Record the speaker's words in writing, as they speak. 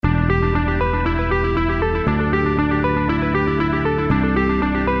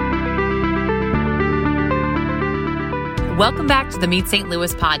Welcome back to the Meet St.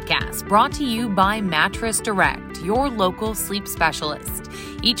 Louis podcast, brought to you by Mattress Direct, your local sleep specialist.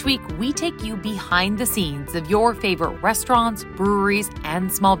 Each week, we take you behind the scenes of your favorite restaurants, breweries,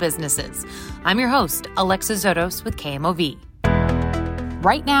 and small businesses. I'm your host, Alexa Zotos with KMOV.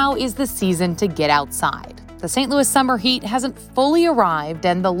 Right now is the season to get outside. The St. Louis summer heat hasn't fully arrived,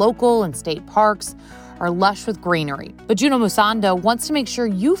 and the local and state parks are lush with greenery. But Juno Musando wants to make sure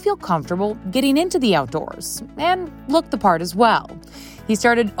you feel comfortable getting into the outdoors and look the part as well. He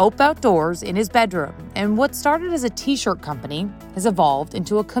started Ope Outdoors in his bedroom, and what started as a t-shirt company has evolved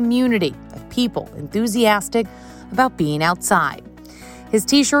into a community of people enthusiastic about being outside. His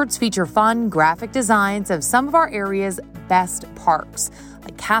t-shirts feature fun graphic designs of some of our area's best parks,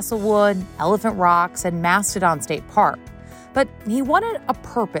 like Castlewood, Elephant Rocks, and Mastodon State Park. But he wanted a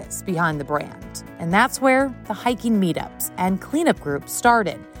purpose behind the brand, and that's where the hiking meetups and cleanup groups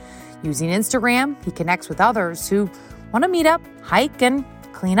started. Using Instagram, he connects with others who want to meet up, hike, and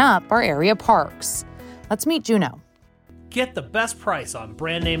clean up our area parks. Let's meet Juno. Get the best price on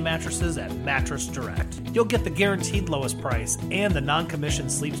brand name mattresses at Mattress Direct. You'll get the guaranteed lowest price, and the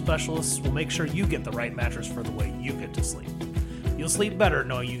non-commissioned sleep specialists will make sure you get the right mattress for the way you get to sleep. You'll sleep better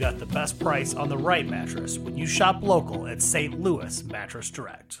knowing you got the best price on the right mattress when you shop local at St. Louis Mattress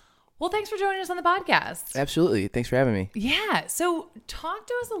Direct. Well, thanks for joining us on the podcast. Absolutely. Thanks for having me. Yeah. So talk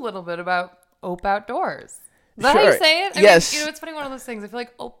to us a little bit about Ope Outdoors. Is that Sure. how you say it? Yes. Mean, it's funny, one of those things. I feel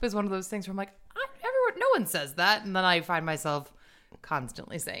like Ope is one of those things where I'm like, no one says that. And then I find myself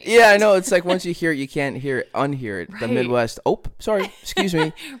constantly saying Yeah, I know. It's like once you hear it, you can't unhear it. Right. The Midwest. Oh, sorry. Excuse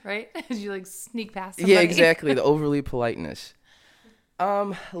me. Right? As you like sneak past somebody. Yeah, exactly. The overly politeness.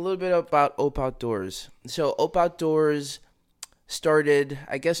 A little bit about Ope Outdoors. So Ope Outdoors started,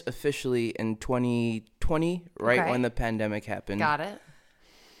 I guess, officially in 2020, right Okay. when the pandemic happened. Got it.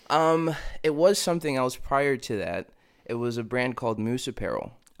 It was something else prior to that. It was a brand called Moose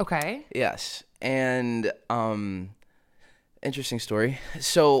Apparel. Okay. Yes. And interesting story.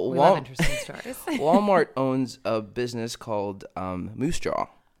 So We love interesting stories. Walmart owns a business called Moose Jaw.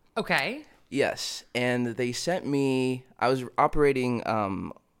 Okay. Yes, and they sent me. I was operating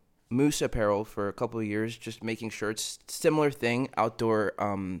Moose Apparel for a couple of years, just making shirts. Similar thing, outdoor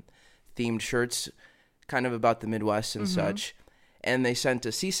themed shirts, kind of about the Midwest and such. And they sent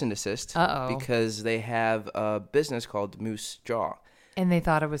a cease and desist because they have a business called Moose Jaw. And they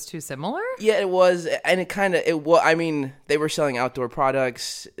thought it was too similar? Yeah, it was, and it was. I mean, they were selling outdoor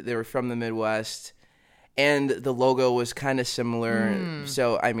products. They were from the Midwest. And the logo was kind of similar,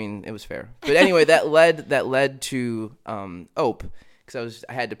 so I mean it was fair. But anyway, that led to Ope, because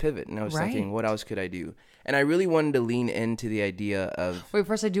I had to pivot, and I was thinking, what else could I do? And I really wanted to lean into the idea of. Wait,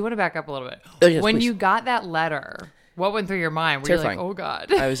 first I do want to back up a little bit. Oh, yes, when please. you got that letter, what went through your mind? Were Terrifying. you like, oh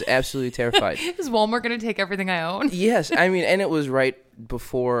God? I was absolutely terrified. Is Walmart going to take everything I own? Yes, I mean, and it was right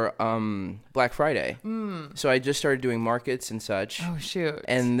before Black Friday, so I just started doing markets and such. Oh shoot!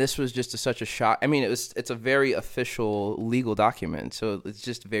 And this was just such a shock. I mean, it's a very official legal document, so it's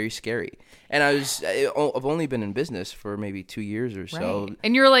just very scary. And I've only been in business for maybe 2 years or so. Right.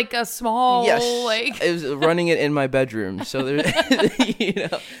 And you're like a small, Yes, like. I was running it in my bedroom. So there, You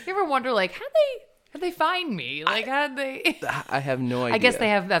ever wonder, like, how'd they find me? Like, how'd they? I have no idea. I guess they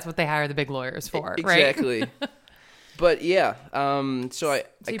have. That's what they hire the big lawyers for, right? Exactly. But yeah, so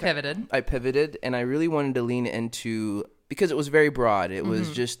you pivoted. I pivoted, and I really wanted to lean into, because it was very broad. It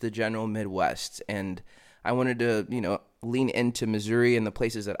was just the general Midwest, and I wanted to, lean into Missouri and the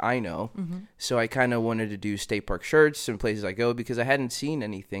places that I know. So I kind of wanted to do state park shirts and places I go, because I hadn't seen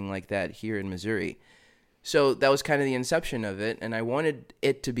anything like that here in Missouri. So that was kind of the inception of it, and I wanted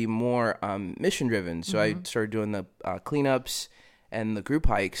it to be more mission-driven. So I started doing the cleanups and the group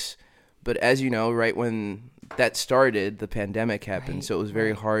hikes. But as you know, right when that started, the pandemic happened. Right, so it was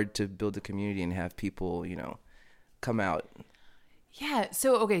very hard to build a community and have people, come out. Yeah.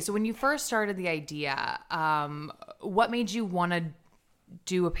 So when you first started the idea, what made you want to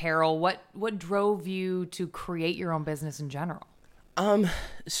do apparel? What drove you to create your own business in general?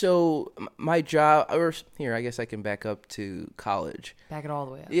 So my job, I guess I can back up to college. Back it all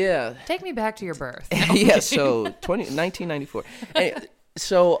the way up. Yeah. Take me back to your birth. Yeah. So 1994. Anyway,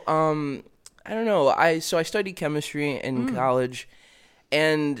 so I don't know. I studied chemistry in college,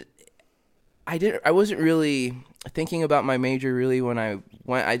 and I wasn't really thinking about my major really when I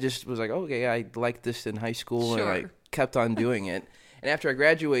went. I just was like, okay, I liked this in high school, Sure. and I kept on doing it. And after I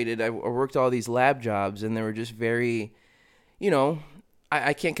graduated, I worked all these lab jobs, and they were just very,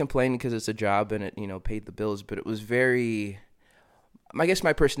 I can't complain because it's a job and it, paid the bills, but it was very, I guess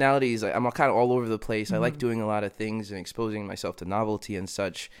my personality is, I'm kind of all over the place. I like doing a lot of things and exposing myself to novelty and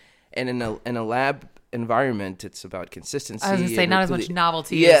such. And in a lab environment, it's about consistency. I was going to say, not as much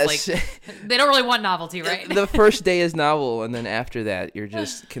novelty. Yes. They don't really want novelty, right? The first day is novel, and then after that, you're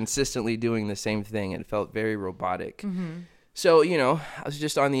just consistently doing the same thing. It felt very robotic. Mm-hmm. So, I was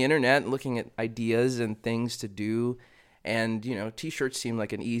just on the internet looking at ideas and things to do. And, T-shirts seemed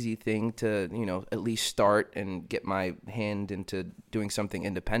like an easy thing to, at least start and get my hand into doing something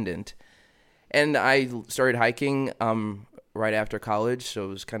independent. And I started hiking right after college, so it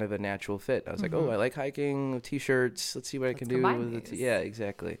was kind of a natural fit. I was like, I like hiking, T-shirts. Let's see what I can do with it. Yeah,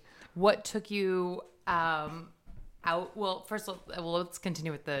 exactly. What took you out? Well, first, let's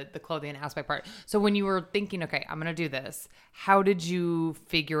continue with the clothing aspect part. So when you were thinking, okay, I'm going to do this, how did you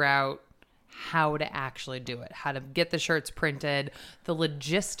figure out how to actually do it, how to get the shirts printed, the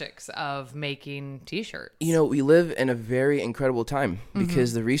logistics of making T-shirts? We live in a very incredible time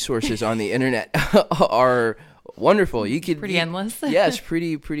because the resources on the internet are wonderful. You could endless. Yes,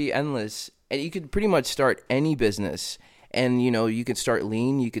 pretty endless. And you could pretty much start any business. And, you could start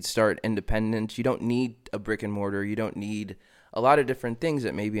lean, you could start independent. You don't need a brick and mortar. You don't need a lot of different things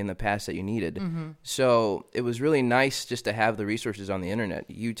that maybe in the past that you needed. Mm-hmm. So it was really nice just to have the resources on the internet,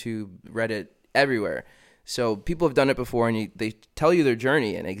 YouTube, Reddit, everywhere. So people have done it before, and they tell you their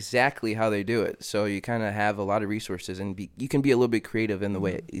journey and exactly how they do it. So you kind of have a lot of resources, and you can be a little bit creative in the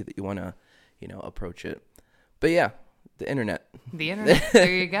way that you want to, approach it. But yeah. The internet. There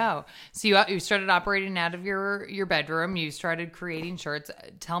you go. So you started operating out of your bedroom. You started creating shirts.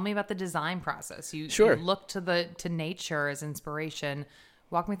 Tell me about the design process. You look to nature as inspiration.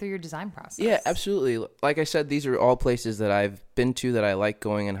 Walk me through your design process. Yeah, absolutely. Like I said, these are all places that I've been to that I like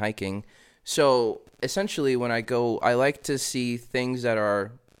going and hiking. So essentially when I go, I like to see things that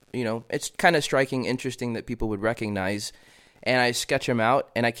are, it's kind of striking, interesting that people would recognize. And I sketch them out,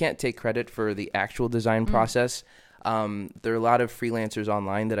 and I can't take credit for the actual design process. There are a lot of freelancers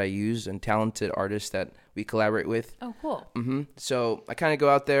online that I use and talented artists that we collaborate with. Oh, cool. Mm-hmm. So I kind of go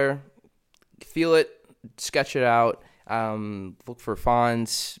out there, feel it, sketch it out, look for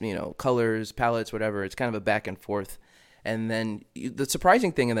fonts, colors, palettes, whatever. It's kind of a back and forth. And then the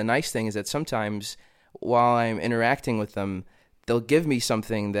surprising thing and the nice thing is that sometimes while I'm interacting with them, they'll give me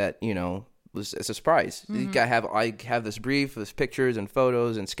something that, it's a surprise. Mm-hmm. I have this brief, with pictures and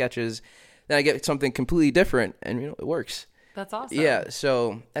photos and sketches. Then I get something completely different, and it works. That's awesome. Yeah,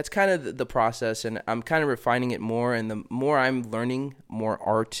 so that's kind of the process, and I'm kind of refining it more. And the more I'm learning more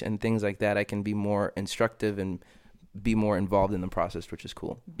art and things like that, I can be more instructive and be more involved in the process, which is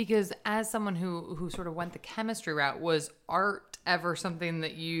cool. Because as someone who sort of went the chemistry route, was art ever something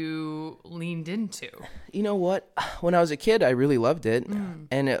that you leaned into? You know what? When I was a kid, I really loved it,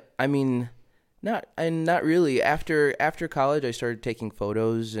 and not really. After college, I started taking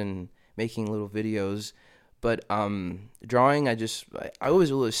photos and making little videos, but drawing, I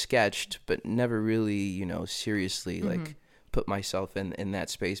always really sketched, but never really, seriously like put myself in that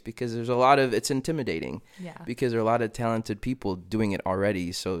space, because there's it's intimidating. Yeah. Because there are a lot of talented people doing it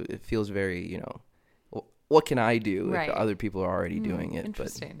already, so it feels very, what can I do if other people are already doing it?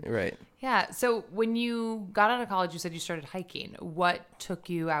 Interesting. But, right. Yeah. So when you got out of college, you said you started hiking. What took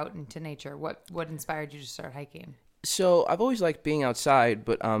you out into nature? What inspired you to start hiking? So I've always liked being outside,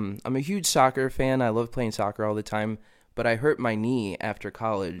 but I'm a huge soccer fan. I love playing soccer all the time, but I hurt my knee after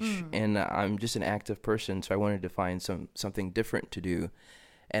college, and I'm just an active person, so I wanted to find something different to do,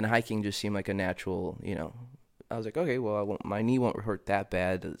 and hiking just seemed like a natural, I was like, okay, well, my knee won't hurt that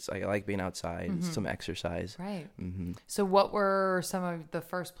bad. I like being outside, some exercise. Right. Mm-hmm. So what were some of the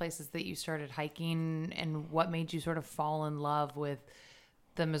first places that you started hiking, and what made you sort of fall in love with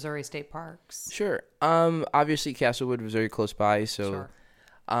the Missouri State Parks? Sure. Obviously Castlewood was very close by, so sure.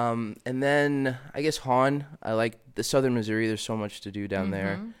 And then I guess Hahn. I like the southern Missouri. There's so much to do down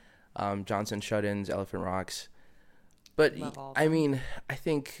there. Johnson Shut-ins, Elephant Rocks. But I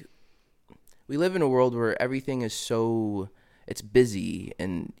think we live in a world where everything is it's busy,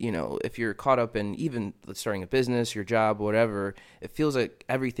 and if you're caught up in even starting a business, your job, whatever, it feels like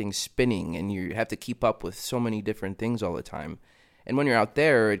everything's spinning and you have to keep up with so many different things all the time. And when you're out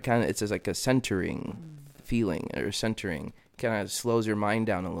there, it's just like a centering feeling, or centering kind of slows your mind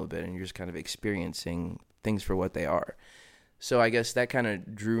down a little bit, and you're just kind of experiencing things for what they are. So I guess that kind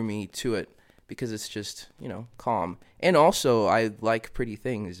of drew me to it, because it's just, calm. And also I like pretty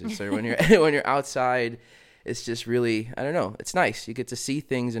things. So when you're outside, it's just really, I don't know, it's nice. You get to see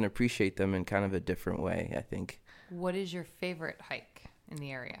things and appreciate them in kind of a different way, I think. What is your favorite hike in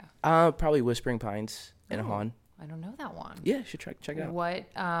the area? Probably Whispering Pines in Hahn. I don't know that one. Yeah, you should check it out.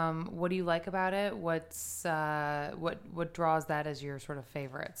 What do you like about it? What draws that as your sort of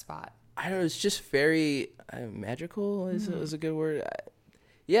favorite spot? I don't know. It's just very magical is a good word.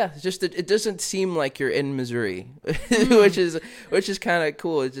 Yeah, it's just it doesn't seem like you're in Missouri, which is kind of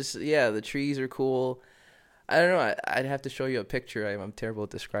cool. It's just the trees are cool. I don't know. I'd have to show you a picture. I'm terrible at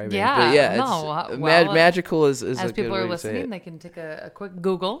describing. Yeah, but yeah, it's magical is as a good people way are to say listening, it. they can take a quick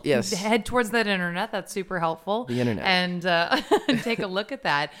Google. Yes. Head towards that internet. That's super helpful. The internet. And take a look at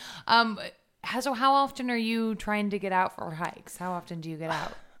that. So how often are you trying to get out for hikes? How often do you get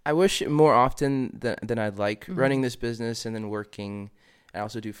out? I wish more often than I'd like. Running this business and then working. I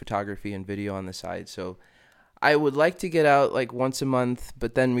also do photography and video on the side. So I would like to get out like once a month,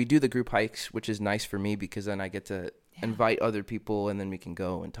 but then we do the group hikes, which is nice for me because then I get to invite other people and then we can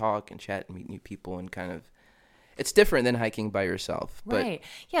go and talk and chat and meet new people and kind of, it's different than hiking by yourself. Right.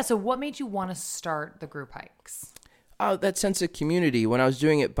 Yeah. So what made you want to start the group hikes? That sense of community. When I was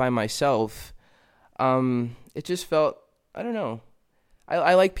doing it by myself, it just felt, I don't know.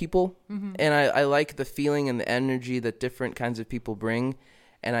 I like people and I like the feeling and the energy that different kinds of people bring.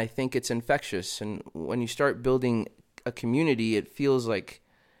 And I think it's infectious. And when you start building a community, it feels like,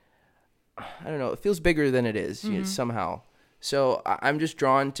 I don't know, it feels bigger than it is somehow. So I'm just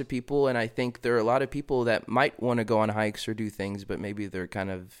drawn to people. And I think there are a lot of people that might want to go on hikes or do things, but maybe they're kind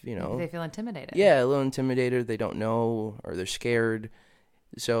of, they feel intimidated. Yeah, a little intimidated. They don't know or they're scared.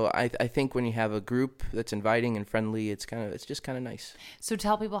 So I think when you have a group that's inviting and friendly, it's just kind of nice. So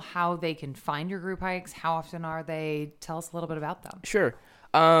tell people how they can find your group hikes. How often are they? Tell us a little bit about them. Sure.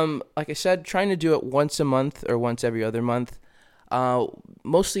 Like I said, trying to do it once a month or once every other month.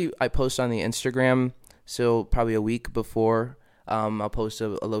 Mostly I post on the Instagram, so probably a week before. I'll post a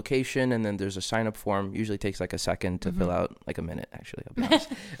location, and then there's a sign-up form. Usually takes like a second to fill out, like a minute, actually. I'll be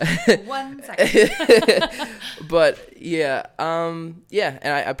honest. 1 second. But yeah, and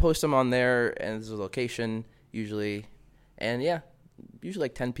I post them on there, and there's a location usually, and usually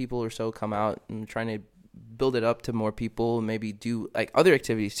like 10 people or so come out, and trying to build it up to more people. Maybe do like other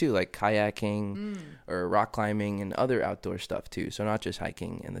activities too, like kayaking or rock climbing and other outdoor stuff too. So not just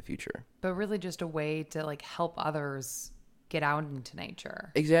hiking in the future, but really just a way to like help others get out into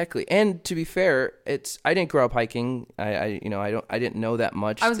nature. Exactly. And to be fair, I didn't grow up hiking. I didn't know that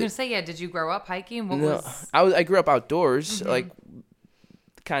much. I was going to say, did you grow up hiking? I grew up outdoors, like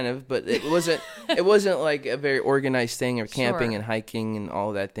kind of, but it wasn't like a very organized thing or camping and hiking and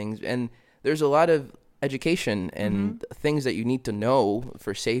all that things. And there's a lot of education and things that you need to know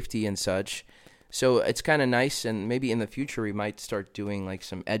for safety and such. So it's kind of nice. And maybe in the future, we might start doing like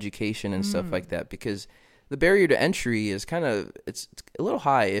some education and stuff like that, because the barrier to entry is it's a little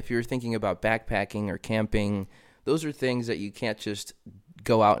high if you're thinking about backpacking or camping. Those are things that you can't just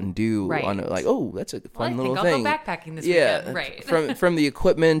go out and do on that's a fun little thing. I'll go backpacking this weekend. Right. from the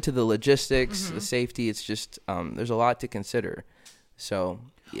equipment to the logistics, the safety, it's just there's a lot to consider. So,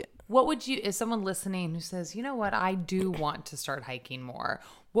 yeah. What would you, if someone listening who says, you know what, I do want to start hiking more,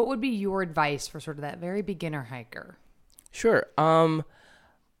 what would be your advice for sort of that very beginner hiker? Sure.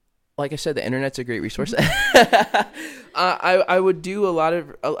 Like I said, the internet's a great resource. I would do a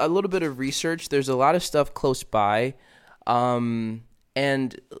little bit of research. There's a lot of stuff close by. And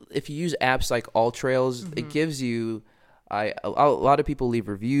if you use apps like All Trails, it gives you, a lot of people leave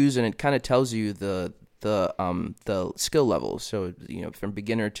reviews, and it kind of tells you the skill levels. So, from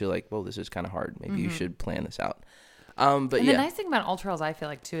beginner to like, well, this is kind of hard. Maybe you should plan this out. The nice thing about All Trails, I feel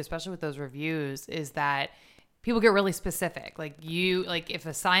like too, especially with those reviews, is that people get really specific. Like if a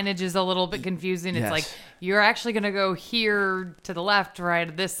signage is a little bit confusing, it's like, you're actually going to go here to the left, right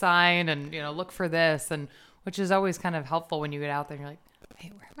of this sign, and, look for this, and which is always kind of helpful when you get out there and you're like,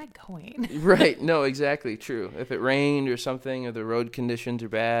 hey, where am I going? Right. No, exactly. True. If it rained or something, or the road conditions are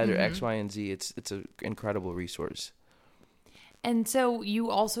bad or X, Y, and Z, it's an incredible resource. And so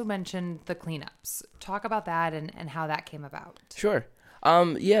you also mentioned the cleanups. Talk about that and how that came about. Sure.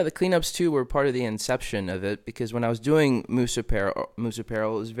 The cleanups too were part of the inception of it, because when I was doing Moose Apparel, it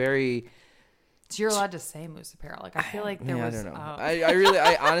was very. So you're allowed to say Moose Apparel. Like, I feel like there was. I don't know.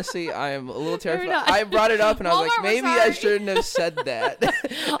 I honestly, I am a little terrified. I brought it up and I was like, maybe I shouldn't have said that.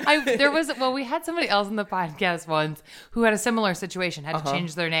 We had somebody else in the podcast once who had a similar situation, had to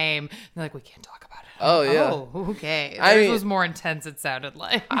change their name. And they're like, we can't talk about it. Oh yeah. Oh, okay. Theirs was more intense. It sounded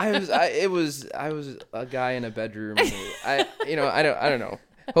like. I was a guy in a bedroom. I don't know.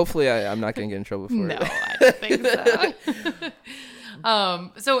 Hopefully, I'm not going to get in trouble for it. No, I don't think so.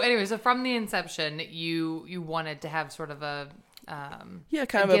 So from the inception, you wanted to have sort of a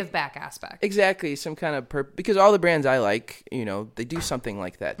give back aspect. Exactly, some kind of because all the brands I like, they do something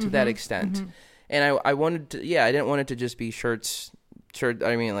like that to that extent, and I wanted to. I didn't want it to just be shirts.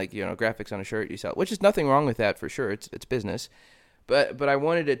 Graphics on a shirt you sell, which is nothing wrong with that for sure. It's business, But I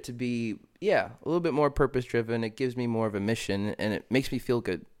wanted it to be, a little bit more purpose driven. It gives me more of a mission, and it makes me feel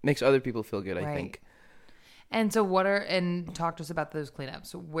good. Makes other people feel good, I think. And so and talk to us about those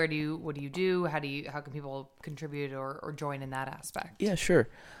cleanups. What do you do? How can people contribute or join in that aspect? Yeah, sure.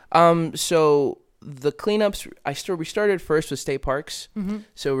 So the cleanups, we started first with state parks. Mm-hmm.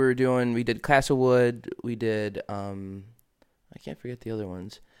 So we did Castlewood, we did, I can't forget the other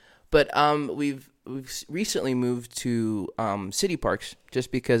ones, but we've recently moved to city parks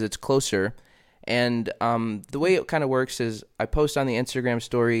just because it's closer. And the way it kind of works is I post on the Instagram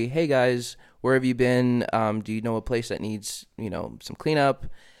story, hey guys, where have you been? Do you know a place that needs, some cleanup?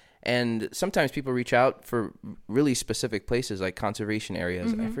 And sometimes people reach out for really specific places like conservation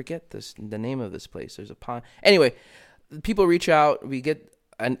areas. Mm-hmm. I forget the name of this place. There's a pond. Anyway, people reach out. We get,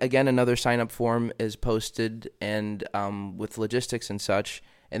 again, another sign-up form is posted and with logistics and such.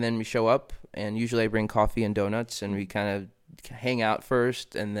 And then we show up, and usually I bring coffee and donuts, and we kind of hang out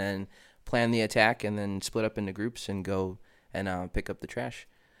first and then plan the attack and then split up into groups and go and pick up the trash.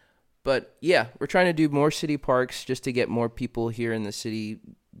 But yeah, we're trying to do more city parks just to get more people here in the city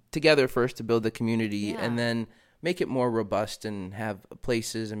together first to build the community, and then make it more robust and have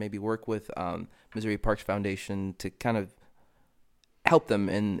places and maybe work with Missouri Parks Foundation to kind of help them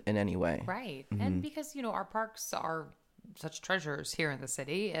in any way. Right. Mm-hmm. And because, our parks are such treasures here in the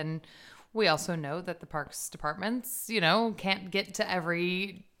city, and we also know that the parks departments, can't get to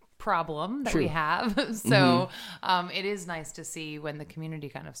every problem that we have. So it is nice to see when the community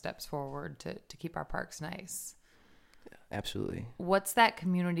kind of steps forward to keep our parks nice. Absolutely. What's that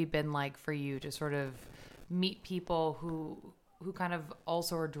community been like for you to sort of meet people who kind of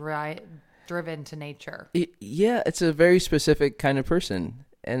also are driven to nature? Yeah, it's a very specific kind of person,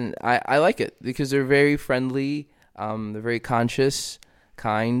 and I like it because they're very friendly, they're very conscious,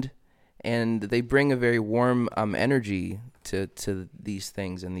 kind, and they bring a very warm energy to these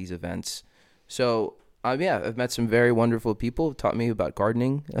things and these events. So I've met some very wonderful people, taught me about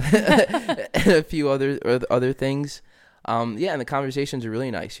gardening and a few other things. And the conversations are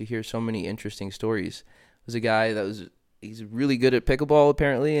really nice. You hear so many interesting stories. There's a guy he's really good at pickleball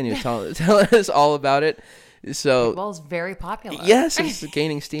apparently, and he was telling us all about it. So pickleball's very popular. Yes, it's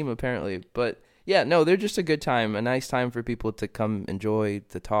gaining steam apparently. But yeah, no, they're just a good time, a nice time for people to come enjoy,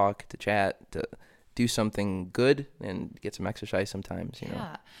 to talk, to chat, to do something good and get some exercise sometimes,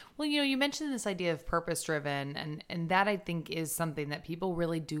 Yeah. Well, you mentioned this idea of purpose driven, and that I think is something that people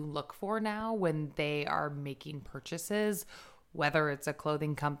really do look for now when they are making purchases, whether it's a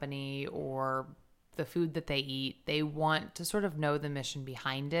clothing company or the food that they eat. They want to sort of know the mission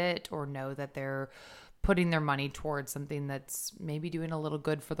behind it, or know that they're putting their money towards something that's maybe doing a little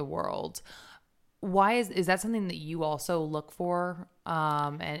good for the world. Why is that something that you also look for?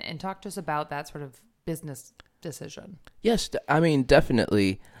 And talk to us about that sort of business decision. Yes, I mean,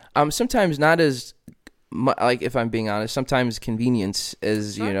 definitely. Sometimes not as like, if I'm being honest, sometimes convenience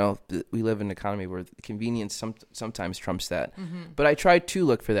is, sure. We live in an economy where convenience sometimes trumps that. Mm-hmm. But I try to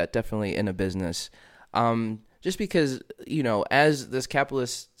look for that definitely in a business. Just because, as this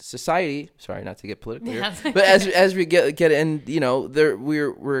capitalist society, sorry not to get political here, but as we get in,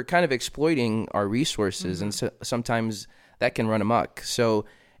 we're kind of exploiting our resources, mm-hmm. and so sometimes that can run amok. So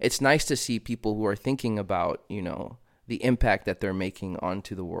it's nice to see people who are thinking about, the impact that they're making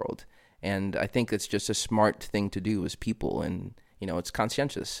onto the world. And I think it's just a smart thing to do as people, and, it's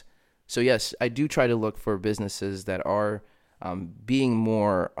conscientious. So yes, I do try to look for businesses that are being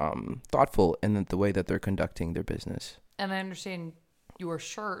more thoughtful in the way that they're conducting their business. And I understand your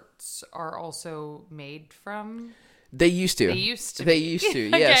shirts are also made from... They used to. Okay.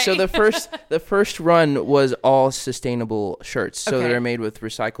 Yeah. So the first run was all sustainable shirts. So they're made with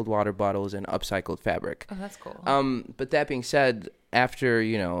recycled water bottles and upcycled fabric. Oh, that's cool. But that being said, after,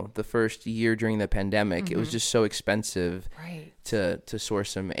 the first year during the pandemic, mm-hmm. it was just so expensive to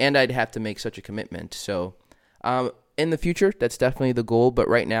source them, and I'd have to make such a commitment. So in the future, that's definitely the goal. But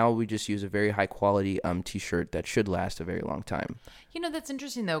right now, we just use a very high quality T-shirt that should last a very long time. That's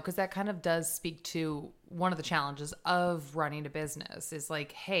interesting though, because that kind of does speak to one of the challenges of running a business. Is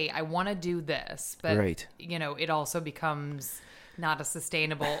like, hey, I want to do this, but it also becomes not as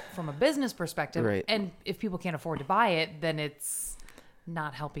sustainable from a business perspective. Right. And if people can't afford to buy it, then it's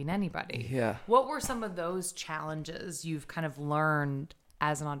not helping anybody. Yeah. What were some of those challenges you've kind of learned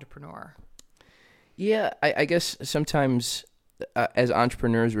as an entrepreneur? Yeah, I guess sometimes as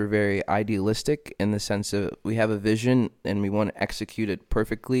entrepreneurs, we're very idealistic in the sense of we have a vision and we want to execute it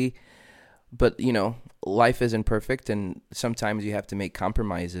perfectly. But, life isn't perfect, and sometimes you have to make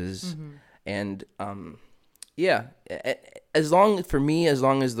compromises. Mm-hmm. And, Yeah. As long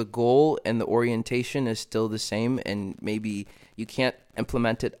as the goal and the orientation is still the same, and maybe you can't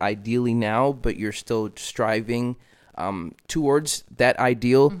implement it ideally now, but you're still striving towards that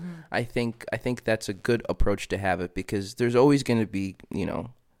ideal, I think that's a good approach to have it, because there's always going to be,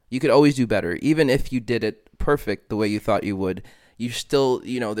 you could always do better. Even if you did it perfect the way you thought you would, you still,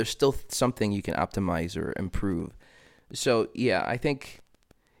 there's still something you can optimize or improve. So, yeah, I think,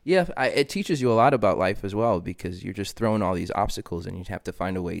 it teaches you a lot about life as well, because you're just throwing all these obstacles and you have to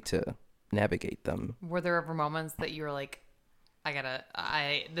find a way to navigate them. Were there ever moments that you were like,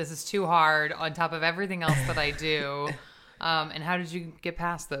 this is too hard on top of everything else that I do? And how did you get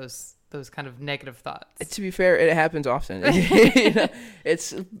past those kind of negative thoughts? To be fair, it happens often. It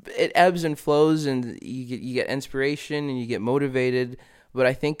ebbs and flows, and you get inspiration and you get motivated. But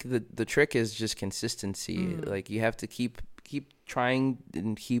I think the trick is just consistency. Like, you have to keep trying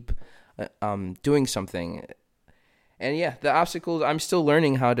and keep doing something. And yeah, the obstacles, I'm still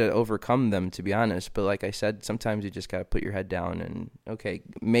learning how to overcome them, to be honest. But like I said, sometimes you just got to put your head down and,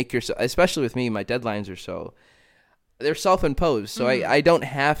 make yourself, especially with me, my deadlines are they're self-imposed. So I don't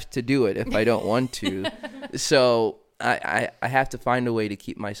have to do it if I don't want to. So I have to find a way to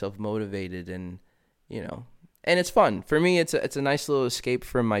keep myself motivated, and, and it's fun. For me, it's a nice little escape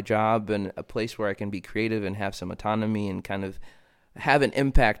from my job, and a place where I can be creative and have some autonomy and kind of have an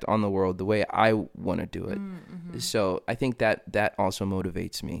impact on the world the way I want to do it. So I think that also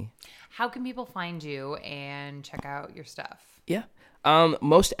motivates me. How can people find you and check out your stuff? Yeah.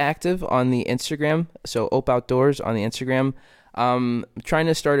 Most active on the Instagram. So Ope Outdoors on the Instagram. I'm trying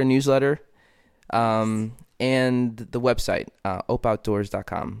to start a newsletter, and the website,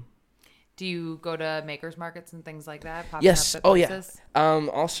 opeoutdoors.com. Do you go to makers markets and things like that? Yes. Oh, yeah.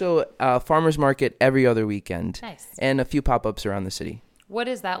 Also, farmers market every other weekend. Nice. And a few pop-ups around the city. What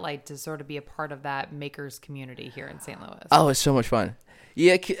is that like to sort of be a part of that makers community here in St. Louis? Oh, it's so much fun.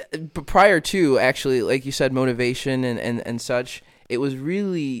 Yeah. Prior to, actually, like you said, motivation and such, it was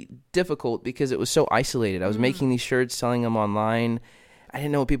really difficult because it was so isolated. I was making these shirts, selling them online. I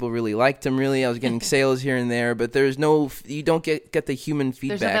didn't know people really liked them, really. I was getting sales here and there, but you don't get the human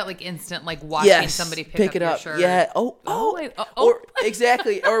feedback. There's not that instant watching somebody pick up your shirt. Yeah. Or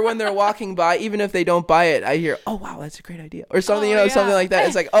exactly. Or when they're walking by, even if they don't buy it, I hear, "Oh wow, that's a great idea," or something, something like that.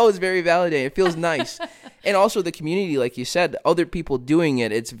 It's like, oh, it's very validating. It feels nice. And also the community, like you said, other people doing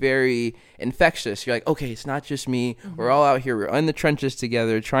it, it's very infectious. You're like, okay, it's not just me. We're all out here. We're in the trenches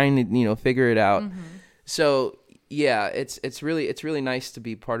together, trying to figure it out. So. Yeah, it's really nice to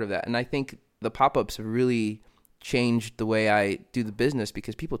be part of that. And I think the pop-ups have really changed the way I do the business,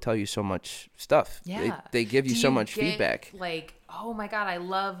 because people tell you so much stuff. Yeah. They give you so much feedback. Like, oh my God, I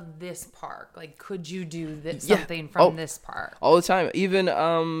love this park. Like, could you do something from this park? All the time. Even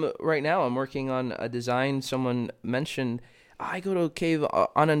right now I'm working on a design. Someone mentioned, I go to a cave,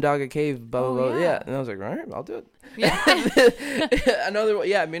 Onondaga Cave, blah, blah, blah. Yeah. And I was like, all right, I'll do it. Yeah. Another one.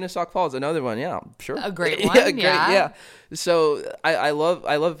 Yeah. Minnesauk Falls, another one. Yeah, sure. A great one. Yeah. So I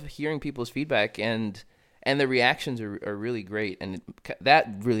love hearing people's feedback, and the reactions are really great. And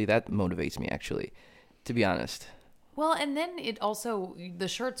that motivates me, actually, to be honest. Well, and then the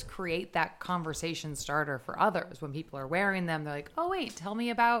shirts create that conversation starter for others. When people are wearing them, they're like, oh, wait, tell me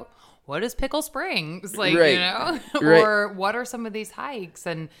about what is Pickle Springs? Like, right. Or what are some of these hikes?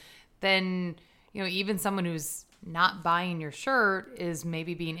 And then, even someone who's not buying your shirt is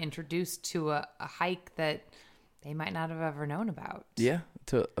maybe being introduced to a hike that they might not have ever known about. Yeah,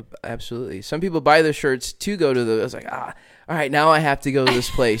 absolutely. Some people buy the shirts to go to I was like, all right, now I have to go to this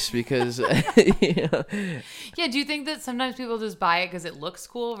place because, Yeah, do you think that sometimes people just buy it because it looks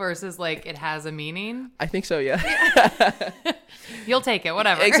cool versus it has a meaning? I think so, yeah. You'll take it,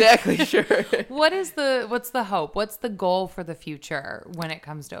 whatever. Exactly, sure. What's the hope? What's the goal for the future when it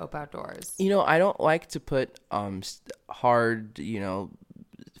comes to Ope Outdoors? I don't like to put hard,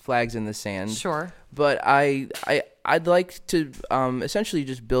 flags in the sand. Sure. But I'd like to essentially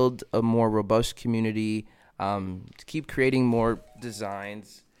just build a more robust community, to keep creating more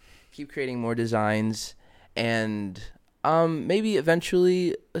designs, and maybe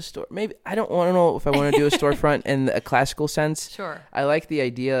eventually a store. Maybe I don't want to know if I want to do a storefront in a classical sense. Sure. I like the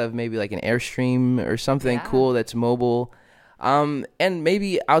idea of maybe like an Airstream or something cool that's mobile. And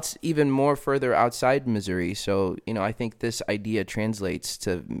maybe even more further outside Missouri. So, I think this idea translates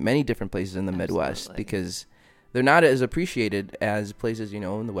to many different places in the Midwest, because they're not as appreciated as places,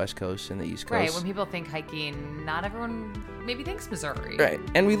 in the West Coast and the East Coast. Right. When people think hiking, not everyone maybe thinks Missouri. Right.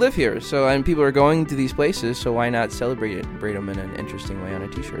 And we live here. And people are going to these places. So why not celebrate them in an interesting way on a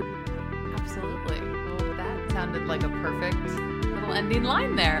t-shirt? Absolutely. Well, that sounded like a perfect little ending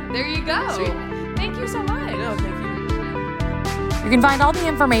line there. There you go. Sweet. Thank you so much. No, thank you. You can find all the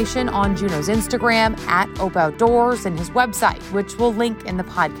information on Juno's Instagram at Ope Outdoors and his website, which we'll link in the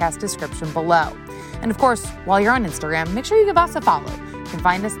podcast description below. And of course, while you're on Instagram, make sure you give us a follow. You can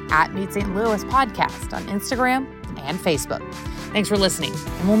find us at Meet St. Louis Podcast on Instagram and Facebook. Thanks for listening,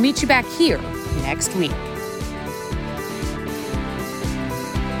 and we'll meet you back here next week.